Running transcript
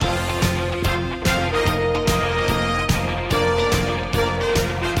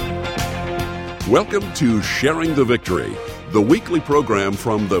Welcome to Sharing the Victory, the weekly program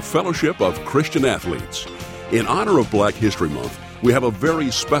from the Fellowship of Christian Athletes. In honor of Black History Month, we have a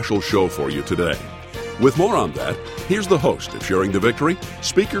very special show for you today. With more on that, here's the host of Sharing the Victory,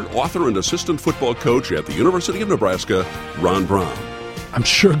 speaker, author, and assistant football coach at the University of Nebraska, Ron Brown. I'm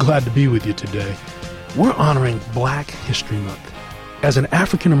sure glad to be with you today. We're honoring Black History Month. As an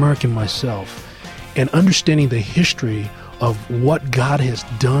African American myself, and understanding the history of what God has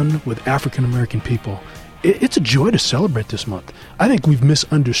done with African American people, it's a joy to celebrate this month. I think we've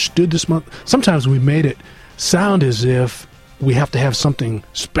misunderstood this month. Sometimes we've made it sound as if we have to have something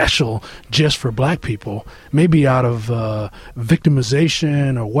special just for black people, maybe out of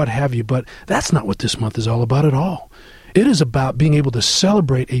victimization or what have you, but that's not what this month is all about at all. It is about being able to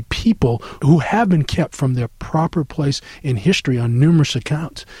celebrate a people who have been kept from their proper place in history on numerous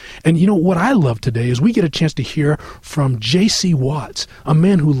accounts. And you know, what I love today is we get a chance to hear from J.C. Watts, a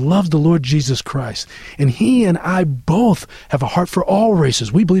man who loves the Lord Jesus Christ. And he and I both have a heart for all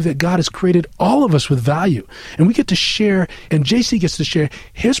races. We believe that God has created all of us with value. And we get to share, and J.C. gets to share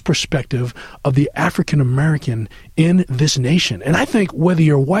his perspective of the African American in this nation. And I think whether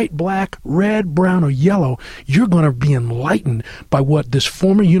you're white, black, red, brown, or yellow, you're going to be enlightened by what this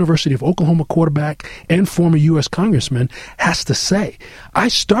former University of Oklahoma quarterback and former U.S. congressman has to say. I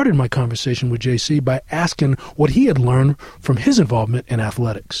started my conversation with J.C. by asking what he had learned from his involvement in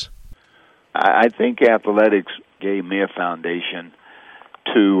athletics. I think athletics gave me a foundation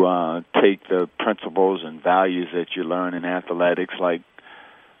to take the principles and values that you learn in athletics, like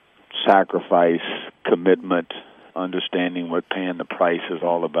sacrifice, commitment, understanding what paying the price is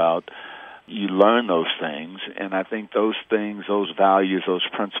all about. You learn those things, and I think those things, those values, those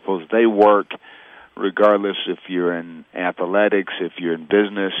principles, they work regardless if you're in athletics, if you're in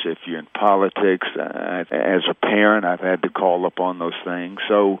business, if you're in politics. As a parent, I've had to call upon those things.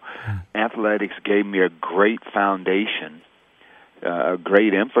 So athletics gave me a great foundation, a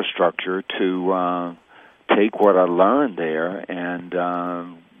great infrastructure to take what I learned there and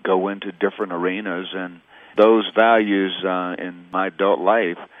go into different arenas. And those values in my adult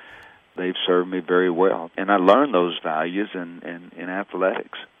life, they've served me very well. And I learned those values in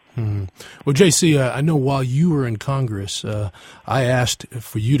athletics. Mm-hmm. Well, J.C., I know while you were in Congress, I asked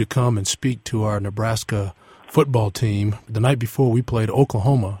for you to come and speak to our Nebraska football team the night before we played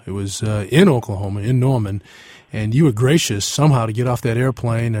Oklahoma. It was in Oklahoma, in Norman, and you were gracious somehow to get off that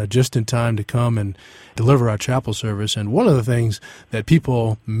airplane just in time to come and deliver our chapel service. And one of the things that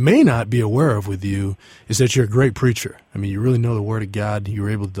people may not be aware of with you is that you're a great preacher. I mean, you really know the Word of God. You were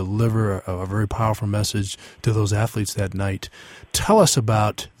able to deliver a very powerful message to those athletes that night. Tell us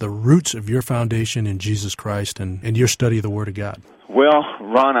about the roots of your foundation in Jesus Christ and your study of the Word of God. Well,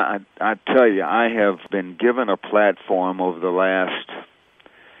 Ron, I tell you, I have been given a platform over the last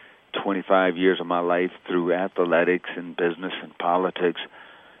 25 years of my life through athletics and business and politics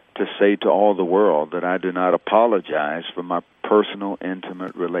to say to all the world that I do not apologize for my personal,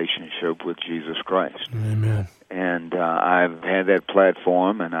 intimate relationship with Jesus Christ. Amen. And I've had that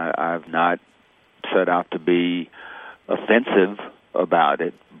platform, and I've not set out to be offensive about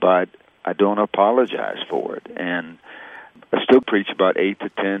it, but I don't apologize for it. And I still preach about 8 to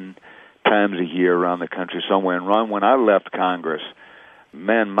 10 times a year around the country somewhere. And Ron, when I left Congress,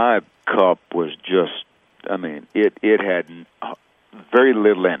 man, my cup was just, I mean, it had very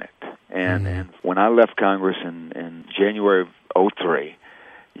little in it. And when I left Congress in January of 2003,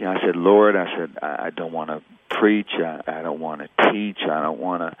 you know, I said, Lord, I don't want to preach, I don't want to teach, I don't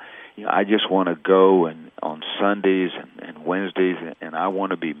want to, you know, I just want to go and on Sundays and Wednesdays, and I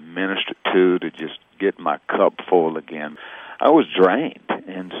want to be ministered to just get my cup full again. I was drained,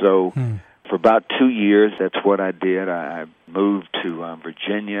 and so for about 2 years, that's what I did. I moved to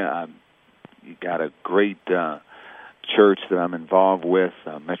Virginia. I got a great church that I'm involved with,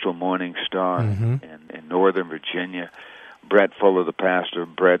 Metro Morning Star in Northern Virginia. Brett Fuller, the pastor.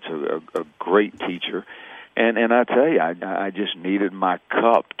 Brett's a great teacher. And I tell you, I just needed my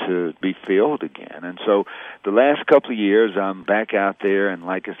cup to be filled again. And so the last couple of years, I'm back out there, and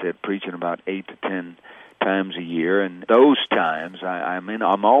like I said, preaching about 8 to 10 times a year. And those times,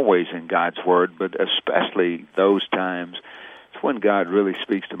 I'm always in God's Word, but especially those times, it's when God really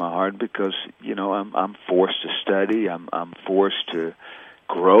speaks to my heart because, you know, I'm forced to study. I'm forced to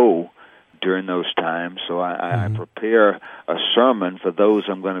grow during those times. So I prepare a sermon for those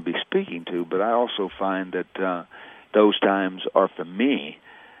I'm going to be speaking to, but I also find that those times are for me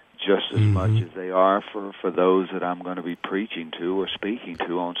just as much as they are for those that I'm going to be preaching to or speaking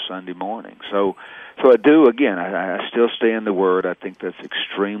to on Sunday morning. So I do, again, I still stay in the Word. I think that's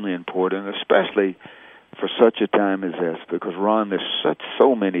extremely important, especially for such a time as this, because, Ron, there's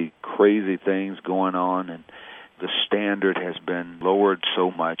so many crazy things going on, and the standard has been lowered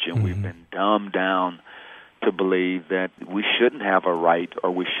so much, and we've been dumbed down to believe that we shouldn't have a right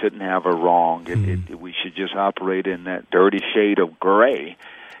or we shouldn't have a wrong. We should just operate in that dirty shade of gray,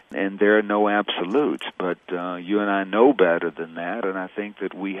 and there are no absolutes. But you and I know better than that, and I think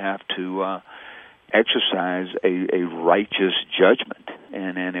that we have to exercise a righteous judgment.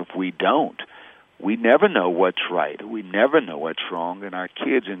 And if we don't, we never know what's right. We never know what's wrong, and our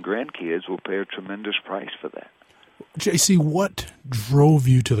kids and grandkids will pay a tremendous price for that. J.C., what drove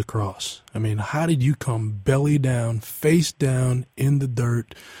you to the cross? I mean, how did you come belly down, face down in the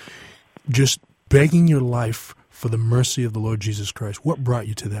dirt, just begging your life for the mercy of the Lord Jesus Christ? What brought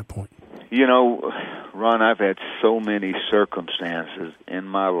you to that point? You know, Ron, I've had so many circumstances in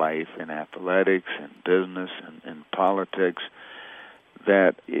my life, in athletics and business and politics,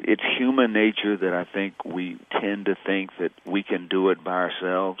 that it's human nature that I think we tend to think that we can do it by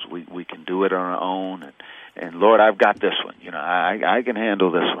ourselves. We can do it on our own. And Lord, I've got this one. You know, I can handle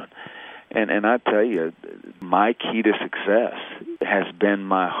this one. And I tell you, my key to success has been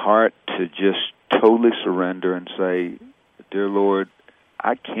my heart to just totally surrender and say, dear Lord,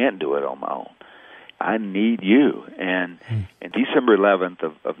 I can't do it on my own. I need you. And December 11th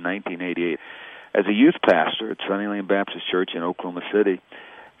of 1988, as a youth pastor at Sunny Lane Baptist Church in Oklahoma City,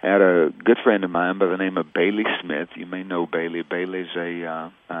 I had a good friend of mine by the name of Bailey Smith. You may know Bailey. Bailey's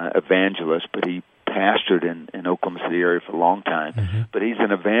a evangelist, but he pastored in Oklahoma City area for a long time. But he's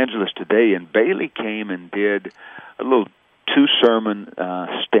an evangelist today, and Bailey came and did a little two-sermon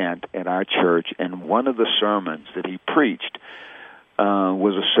stint at our church, and one of the sermons that he preached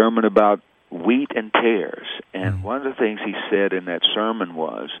was a sermon about wheat and tares. And one of the things he said in that sermon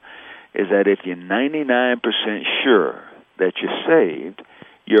is that if you're 99% sure that you're saved,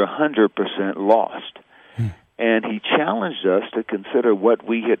 you're 100% lost. And he challenged us to consider what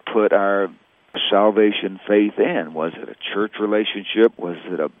we had put our salvation faith in. Was it a church relationship? Was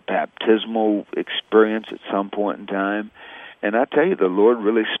it a baptismal experience at some point in time? And I tell you, the Lord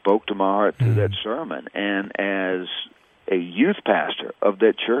really spoke to my heart through that sermon. And as a youth pastor of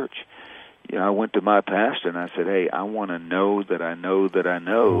that church, you know, I went to my pastor and I said, hey, I want to know that I know that I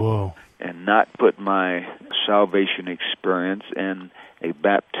know. Whoa. And not put my salvation experience in a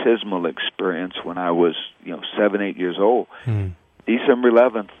baptismal experience when I was, 7, 8 years old. December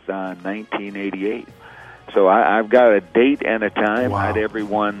 11th, 1988. So I've got a date and a time. Wow. Not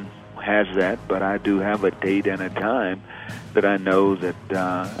everyone has that, but I do have a date and a time that I know that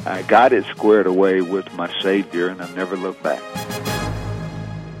I got it squared away with my Savior, and I've never looked back.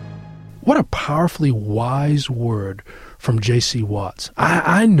 What a powerfully wise word from J.C. Watts.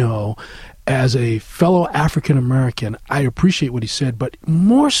 I know as a fellow African-American, I appreciate what he said, but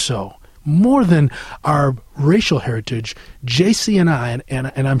more than our racial heritage, J.C. and I,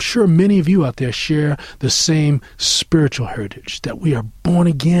 and I'm sure many of you out there share the same spiritual heritage, that we are born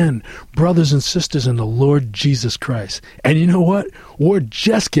again, brothers and sisters in the Lord Jesus Christ. And you know what? We're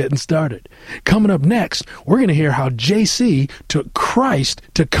just getting started. Coming up next, we're going to hear how J.C. took Christ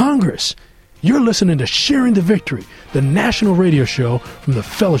to Congress. You're listening to Sharing the Victory, the national radio show from the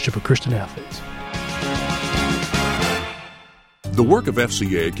Fellowship of Christian Athletes. The work of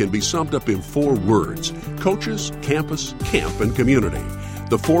FCA can be summed up in 4 words: coaches, campus, camp, and community.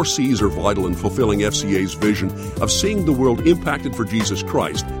 The 4 C's are vital in fulfilling FCA's vision of seeing the world impacted for Jesus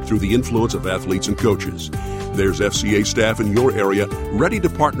Christ through the influence of athletes and coaches. There's FCA staff in your area ready to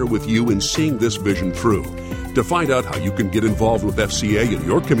partner with you in seeing this vision through. To find out how you can get involved with FCA in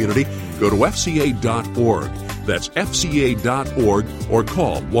your community, go to fca.org. That's fca.org or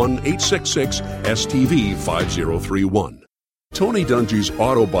call 1-866-STV-5031. Tony Dungy's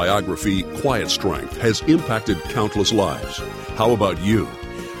autobiography, Quiet Strength, has impacted countless lives. How about you?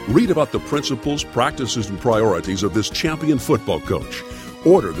 Read about the principles, practices, and priorities of this champion football coach.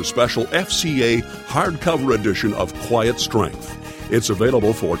 Order the special FCA hardcover edition of Quiet Strength. It's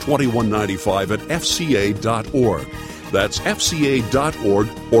available for $21.95 at fca.org. That's fca.org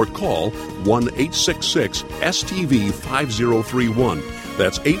or call 1-866-STV-5031.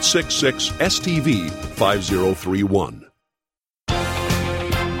 That's 866-STV-5031.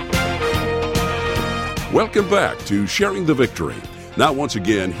 Welcome back to Sharing the Victory. Now, once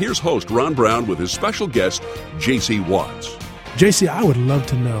again, here's host Ron Brown with his special guest, J.C. Watts. J.C., I would love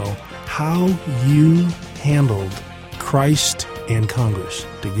to know how you handled Christ and Congress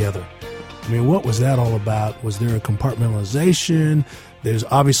together. I mean, what was that all about? Was there a compartmentalization? There's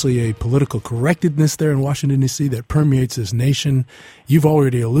obviously a political correctness there in Washington, D.C. that permeates this nation. You've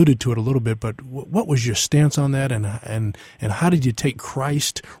already alluded to it a little bit, but what was your stance on that, and how did you take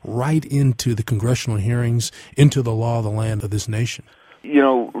Christ right into the congressional hearings, into the law of the land of this nation? You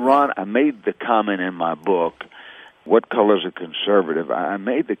know, Ron, Ron, I made the comment in my book, What Color's a Conservative? I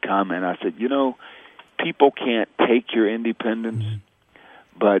made the comment, I said, people can't take your independence,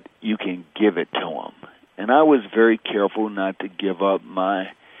 but you can give it to them. And I was very careful not to give up my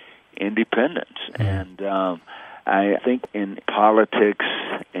independence. And I think in politics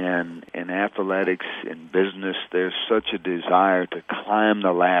and in athletics, in business, there's such a desire to climb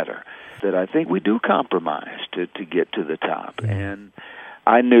the ladder that I think we do compromise to get to the top. And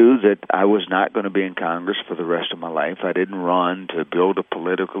I knew that I was not going to be in Congress for the rest of my life. I didn't run to build a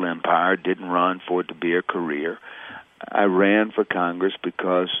political empire, didn't run for it to be a career. I ran for Congress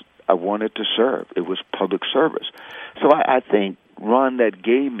because I wanted to serve. It was public service. So I think, Ron, that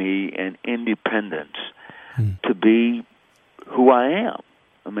gave me an independence to be who I am.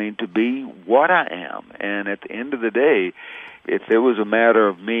 I mean, to be what I am. And at the end of the day, if it was a matter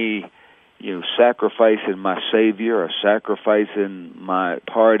of me, sacrificing my Savior or sacrificing my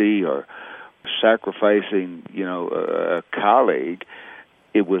party or sacrificing, a colleague,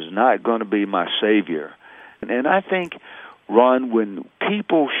 it was not going to be my Savior. And I think, Ron, when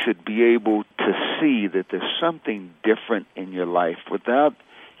people should be able to see that there's something different in your life without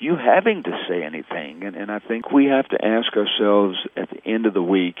you having to say anything. And I think we have to ask ourselves at the end of the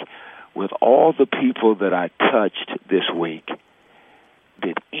week, with all the people that I touched this week,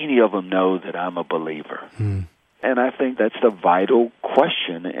 did any of them know that I'm a believer? And I think that's the vital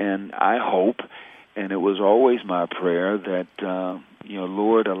question. And I hope, and it was always my prayer, that,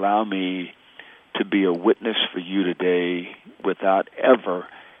 Lord, allow me to be a witness for you today without ever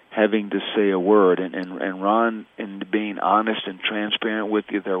having to say a word. And Ron, in being honest and transparent with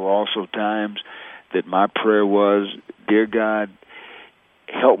you, there were also times that my prayer was, dear God,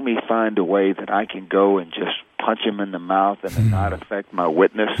 help me find a way that I can go and just punch him in the mouth and it not affect my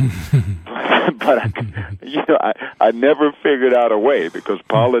witness. But I never figured out a way, because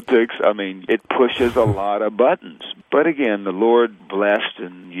politics, it pushes a lot of buttons. But again, the Lord blessed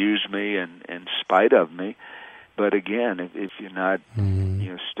and used me in spite of me. But again, if you're not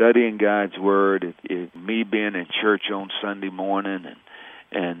studying God's Word, if me being in church on Sunday morning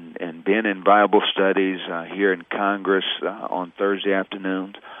and being in Bible studies here in Congress on Thursday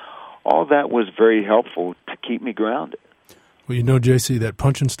afternoons, all that was very helpful to keep me grounded. Well, J.C., that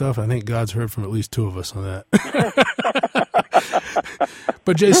punching stuff, I think God's heard from at least two of us on that.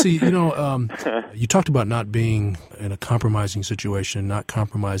 But, J.C., you talked about not being in a compromising situation, not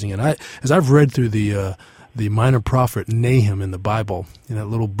compromising. And as I've read through the minor prophet Nahum in the Bible, in that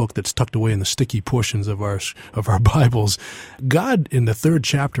little book that's tucked away in the sticky portions of our Bibles, God in the 3rd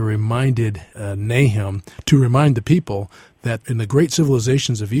chapter reminded Nahum to remind the people that in the great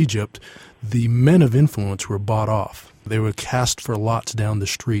civilizations of Egypt, the men of influence were bought off. They were cast for lots down the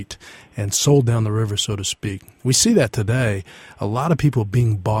street and sold down the river, so to speak. We see that today, a lot of people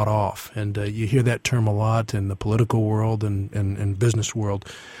being bought off, and you hear that term a lot in the political world and business world.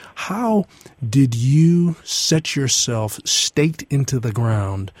 How did you set yourself staked into the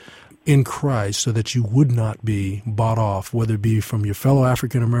ground in Christ so that you would not be bought off, whether it be from your fellow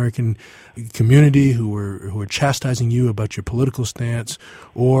African-American community who were chastising you about your political stance,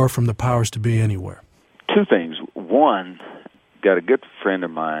 or from the powers to be anywhere? Two things. One, got a good friend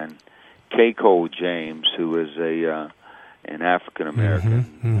of mine, K. Cole James, who is an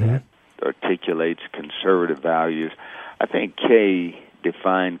African-American that articulates conservative values. I think Kay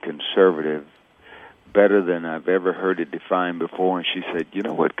defined conservative better than I've ever heard it defined before, and she said, you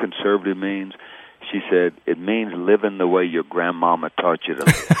know what conservative means? She said, it means living the way your grandmama taught you to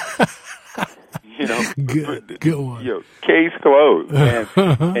live. Good one. Case closed.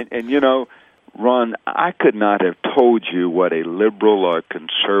 And Ron, I could not have told you what a liberal or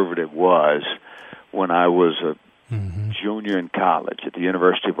conservative was when I was a junior in college at the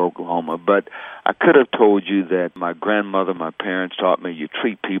University of Oklahoma, but I could have told you that my grandmother, my parents taught me you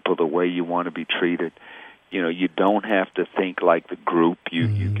treat people the way you want to be treated. You don't have to think like the group.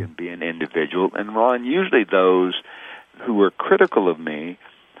 You can be an individual. And Ron, usually those who were critical of me,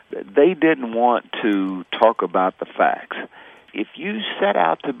 they didn't want to talk about the facts. If you set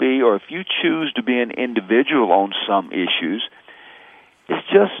out to be, or if you choose to be an individual on some issues, it's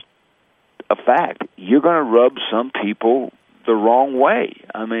just a fact. You're going to rub some people the wrong way.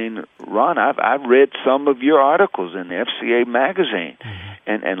 I mean, Ron, I've read some of your articles in the FCA magazine,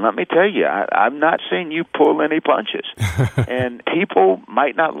 and let me tell you, I've not seen you pull any punches. And people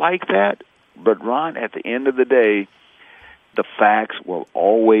might not like that, but Ron, at the end of the day, the facts will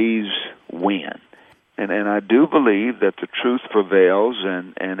always win. And I do believe that the truth prevails,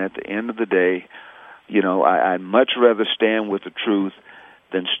 and at the end of the day, I'd much rather stand with the truth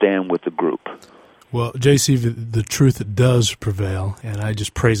than stand with the group. Well, J.C., the truth does prevail, and I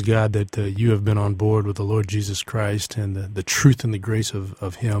just praise God that you have been on board with the Lord Jesus Christ and the truth and the grace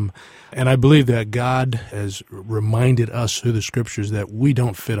of Him. And I believe that God has reminded us through the Scriptures that we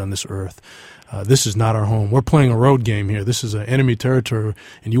don't fit on this earth. This is not our home. We're playing a road game here. This is an enemy territory,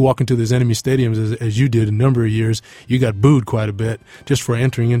 and you walk into these enemy stadiums, as you did a number of years, you got booed quite a bit just for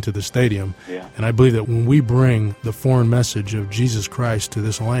entering into the stadium. Yeah. And I believe that when we bring the foreign message of Jesus Christ to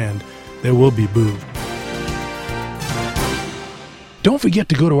this land, there will be booed. Don't forget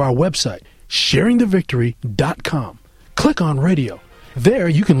to go to our website, sharingthevictory.com. Click on radio. There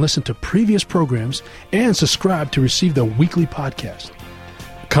you can listen to previous programs and subscribe to receive the weekly podcast.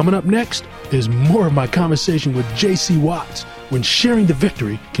 Coming up next is more of my conversation with J.C. Watts when Sharing the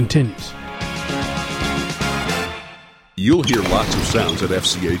Victory continues. You'll hear lots of sounds at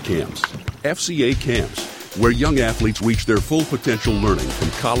FCA camps. FCA camps, where young athletes reach their full potential learning from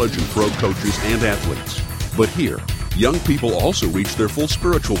college and pro coaches and athletes. But here, young people also reach their full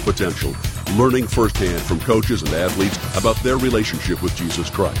spiritual potential, learning firsthand from coaches and athletes about their relationship with Jesus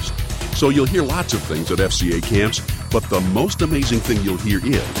Christ. So you'll hear lots of things at FCA camps, but the most amazing thing you'll hear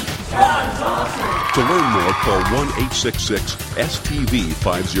is... God's awesome! To learn more, call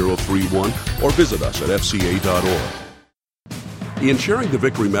 1-866-STV-5031 or visit us at fca.org. In Sharing the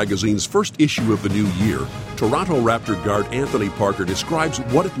Victory magazine's first issue of the new year, Toronto Raptor guard Anthony Parker describes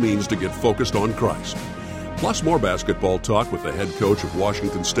what it means to get focused on Christ. Plus more basketball talk with the head coach of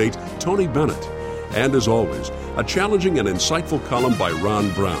Washington State, Tony Bennett. And as always, a challenging and insightful column by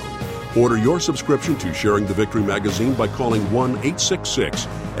Ron Brown. Order your subscription to Sharing the Victory magazine by calling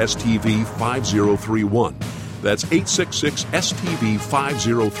 1-866-STV-5031. That's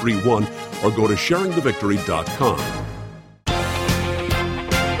 866-STV-5031 or go to sharingthevictory.com.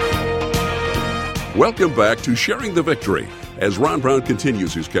 Welcome back to Sharing the Victory as Ron Brown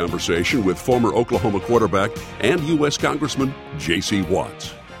continues his conversation with former Oklahoma quarterback and U.S. Congressman J.C.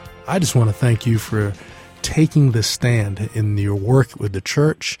 Watts. I just want to thank you for taking the stand in your work with the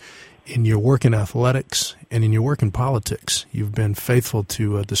church, in your work in athletics, and in your work in politics. You've been faithful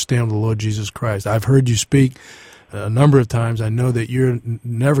to stand with the Lord Jesus Christ. I've heard you speak a number of times. I know that you're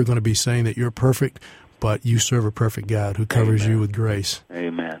never going to be saying that you're perfect, but you serve a perfect God who covers Amen. You with grace.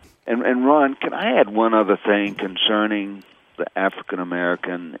 Amen. And Ron, can I add one other thing concerning the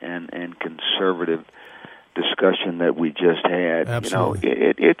African-American and conservative discussion that we just had? Absolutely. You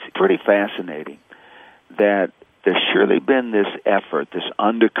know, it's pretty fascinating that there's surely been this effort, this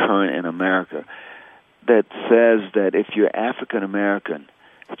undercurrent in America that says that if you're African-American,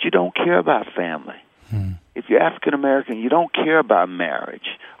 that you don't care about family. If you're African-American, you don't care about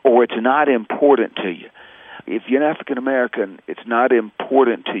marriage, or it's not important to you. If you're an African-American, it's not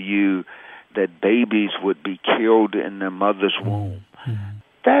important to you that babies would be killed in their mother's womb.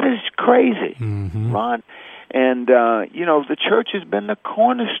 That is crazy, Ron. And, the church has been the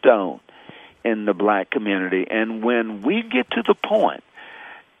cornerstone in the black community. And when we get to the point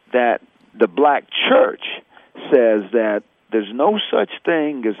that the black church says that there's no such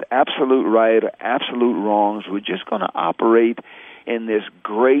thing as absolute right or absolute wrongs, we're just going to operate in this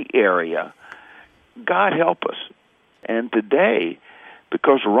gray area, God help us. And today,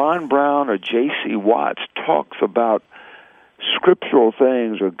 because Ron Brown or J.C. Watts talks about scriptural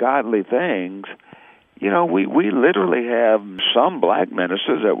things or godly things, we literally have some black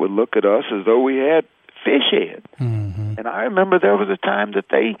ministers that would look at us as though we had fish head. And I remember there was a time that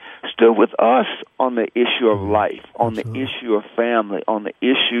they stood with us on the issue of life, on the issue of family, on the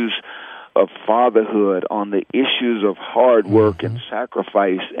issues of fatherhood, on the issues of hard work and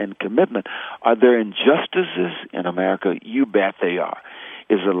sacrifice and commitment. Are there injustices in America? You bet they are.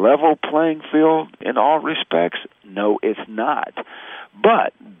 Is a level playing field in all respects? No, it's not.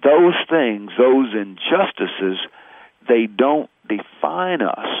 But those things, those injustices, they don't define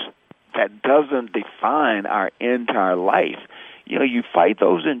us. That doesn't define our entire life. You fight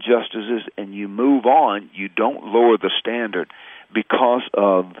those injustices and you move on. You don't lower the standard because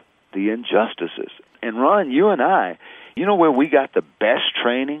of the injustices. And Ron, you and I, where we got the best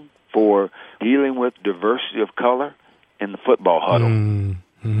training for dealing with diversity of color? In the football huddle.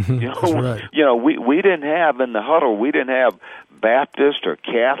 That's right. We didn't have in the huddle, we didn't have Baptist or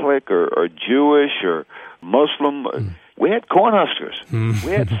Catholic or Jewish or Muslim. We had Cornhuskers.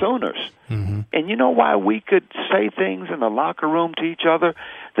 We had Sooners. And you know why we could say things in the locker room to each other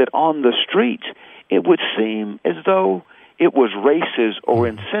that on the streets it would seem as though it was racist or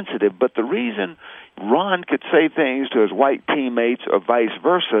insensitive, but the reason Ron could say things to his white teammates or vice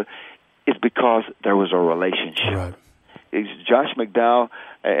versa is because there was a relationship. Right. Josh McDowell,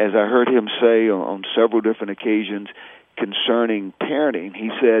 as I heard him say on several different occasions concerning parenting,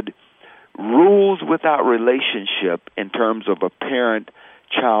 he said, rules without relationship in terms of a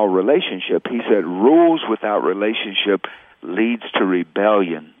parent-child relationship. He said rules without relationship leads to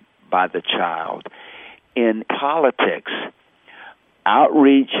rebellion by the child. In politics,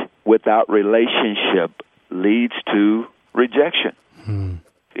 outreach without relationship leads to rejection.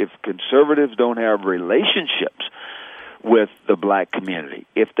 If conservatives don't have relationships with the black community,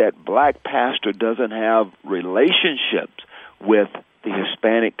 if that black pastor doesn't have relationships with the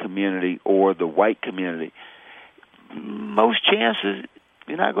Hispanic community or the white community, most chances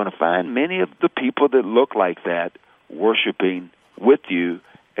you're not going to find many of the people that look like that worshiping with you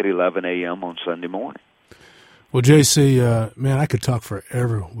at 11 a.m. on Sunday morning. Well, J.C., man, I could talk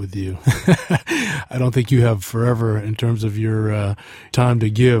forever with you. I don't think you have forever in terms of your time to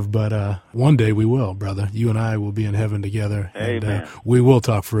give, but one day we will, brother. You and I will be in heaven together, and we will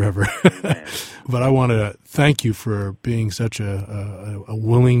talk forever. But I want to thank you for being such a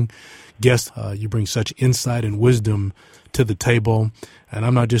willing guest. You bring such insight and wisdom to the table, and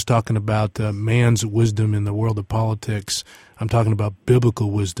I'm not just talking about man's wisdom in the world of politics. I'm talking about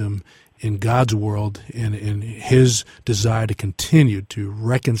biblical wisdom in God's world and in his desire to continue to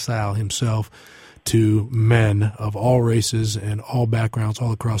reconcile himself to men of all races and all backgrounds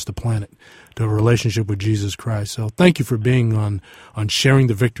all across the planet to a relationship with Jesus Christ. So thank you for being on Sharing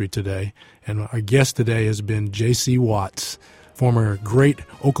the Victory today. And our guest today has been J.C. Watts, former great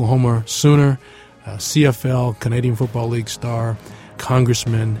Oklahoma Sooner, CFL, Canadian Football League star,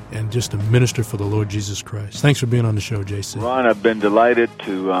 congressman, and just a minister for the Lord Jesus Christ. Thanks for being on the show, J.C. Ron, I've been delighted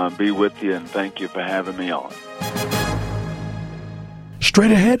to be with you, and thank you for having me on. Straight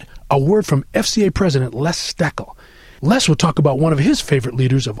ahead, a word from FCA President Les Steckel. Les will talk about one of his favorite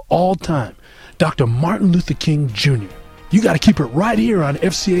leaders of all time, Dr. Martin Luther King Jr. You got to keep it right here on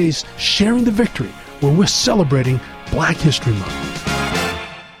FCA's Sharing the Victory, where we're celebrating Black History Month.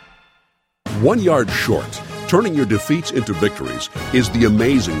 1 yard short. Turning your defeats into victories is the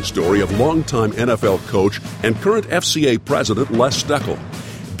amazing story of longtime NFL coach and current FCA president Les Steckel.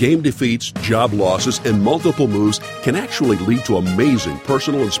 Game defeats, job losses, and multiple moves can actually lead to amazing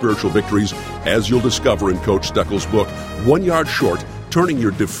personal and spiritual victories, as you'll discover in Coach Steckel's book, 1 Yard Short, Turning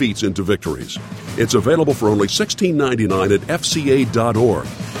Your Defeats into Victories. It's available for only $16.99 at fca.org.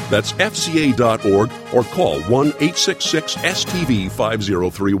 That's fca.org or call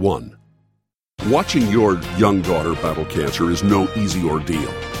 1-866-STV-5031. Watching your young daughter battle cancer is no easy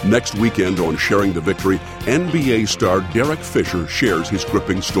ordeal. Next weekend on Sharing the Victory, NBA star Derek Fisher shares his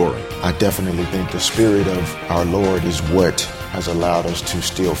gripping story. I definitely think the Spirit of our Lord is what has allowed us to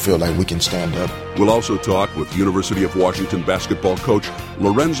still feel like we can stand up. We'll also talk with University of Washington basketball coach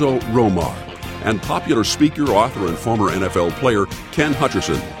Lorenzo Romar and popular speaker, author, and former NFL player Ken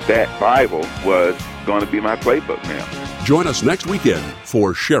Hutcherson. That Bible was going to be my playbook now. Join us next weekend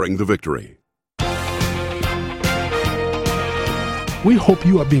for Sharing the Victory. We hope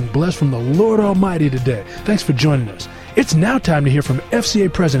you are being blessed from the Lord Almighty today. Thanks for joining us. It's now time to hear from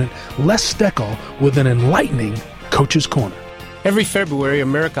FCA President Les Steckel with an enlightening Coach's Corner. Every February,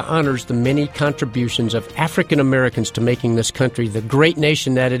 America honors the many contributions of African Americans to making this country the great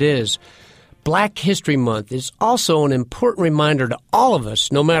nation that it is. Black History Month is also an important reminder to all of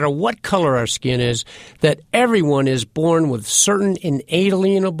us, no matter what color our skin is, that everyone is born with certain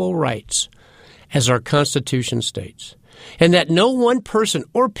inalienable rights, as our Constitution states, and that no one person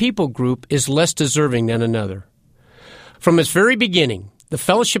or people group is less deserving than another. From its very beginning, the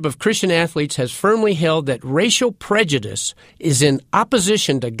Fellowship of Christian Athletes has firmly held that racial prejudice is in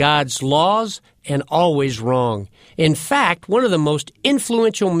opposition to God's laws and always wrong. In fact, one of the most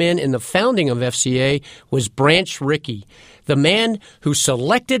influential men in the founding of FCA was Branch Rickey, the man who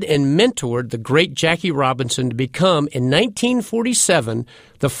selected and mentored the great Jackie Robinson to become, in 1947,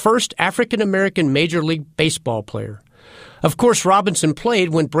 the first African-American Major League Baseball player. Of course, Robinson played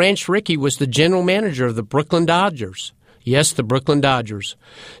when Branch Rickey was the general manager of the Brooklyn Dodgers. Yes, the Brooklyn Dodgers.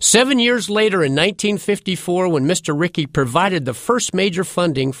 7 years later, in 1954, when Mr. Rickey provided the first major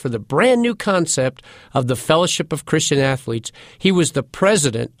funding for the brand new concept of the Fellowship of Christian Athletes, he was the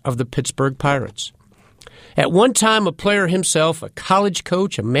president of the Pittsburgh Pirates. At one time, a player himself, a college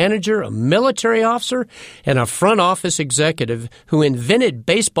coach, a manager, a military officer, and a front office executive who invented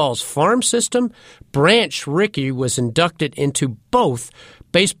baseball's farm system, Branch Rickey was inducted into both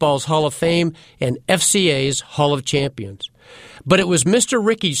Baseball's Hall of Fame and FCA's Hall of Champions. But it was Mr.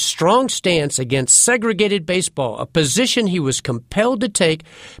 Rickey's strong stance against segregated baseball, a position he was compelled to take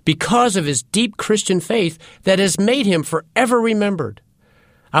because of his deep Christian faith, that has made him forever remembered.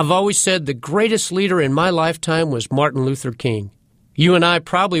 I've always said the greatest leader in my lifetime was Martin Luther King. You and I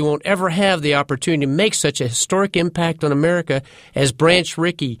probably won't ever have the opportunity to make such a historic impact on America as Branch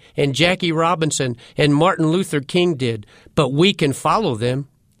Rickey and Jackie Robinson and Martin Luther King did, but we can follow them.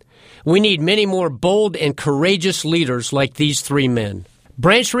 We need many more bold and courageous leaders like these three men.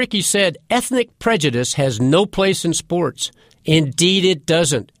 Branch Rickey said, "Ethnic prejudice has no place in sports." Indeed, it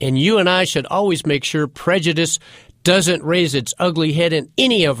doesn't. And you and I should always make sure prejudice doesn't raise its ugly head in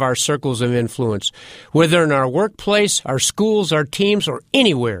any of our circles of influence, whether in our workplace, our schools, our teams, or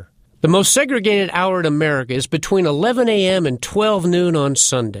anywhere. The most segregated hour in America is between 11 a.m. and 12 noon on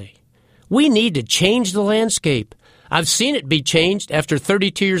Sunday. We need to change the landscape. I've seen it be changed after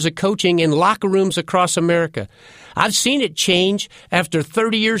 32 years of coaching in locker rooms across America. I've seen it change after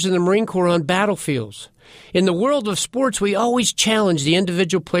 30 years in the Marine Corps on battlefields. In the world of sports, we always challenge the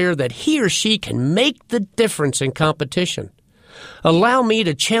individual player that he or she can make the difference in competition. Allow me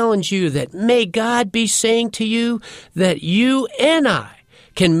to challenge you that may God be saying to you that you and I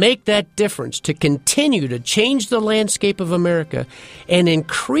can make that difference to continue to change the landscape of America and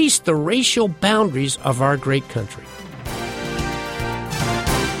increase the racial boundaries of our great country.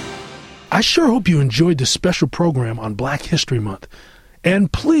 I sure hope you enjoyed this special program on Black History Month.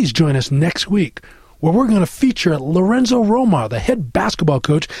 And please join us next week, where we're going to feature Lorenzo Romar, the head basketball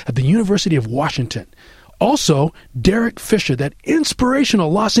coach at the University of Washington. Also, Derek Fisher, that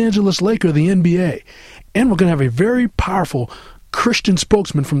inspirational Los Angeles Laker of the NBA. And we're going to have a very powerful Christian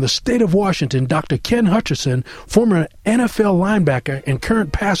spokesman from the state of Washington, Dr. Ken Hutcherson, former NFL linebacker and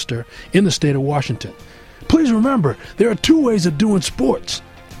current pastor in the state of Washington. Please remember, there are two ways of doing sports: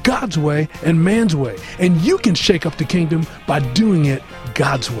 God's way and man's way. And you can shake up the kingdom by doing it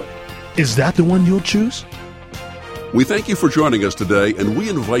God's way. Is that the one you'll choose? We thank you for joining us today, and we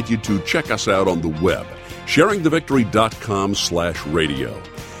invite you to check us out on the web, sharingthevictory.com/radio.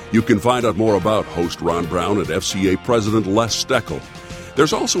 You can find out more about host Ron Brown and FCA President Les Steckel.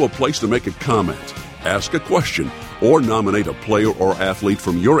 There's also a place to make a comment, ask a question, or nominate a player or athlete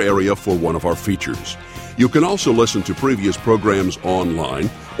from your area for one of our features. You can also listen to previous programs online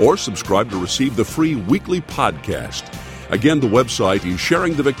or subscribe to receive the free weekly podcast. Again, the website is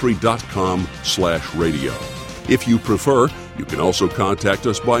sharingthevictory.com/radio. If you prefer, you can also contact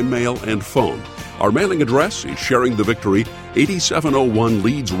us by mail and phone. Our mailing address is Sharing the Victory, 8701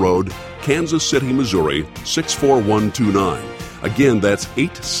 Leeds Road, Kansas City, Missouri, 64129. Again, that's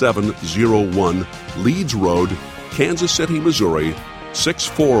 8701 Leeds Road, Kansas City, Missouri,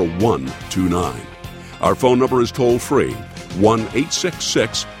 64129. Our phone number is toll-free,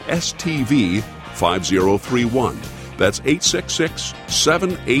 1-866-STV-5031. That's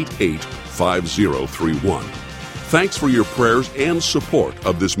 866-788-5031. Thanks for your prayers and support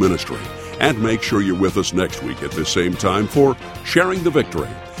of this ministry. And make sure you're with us next week at the same time for Sharing the Victory.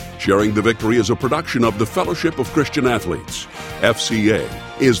 Sharing the Victory is a production of the Fellowship of Christian Athletes. FCA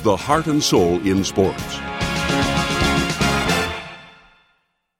is the heart and soul in sports.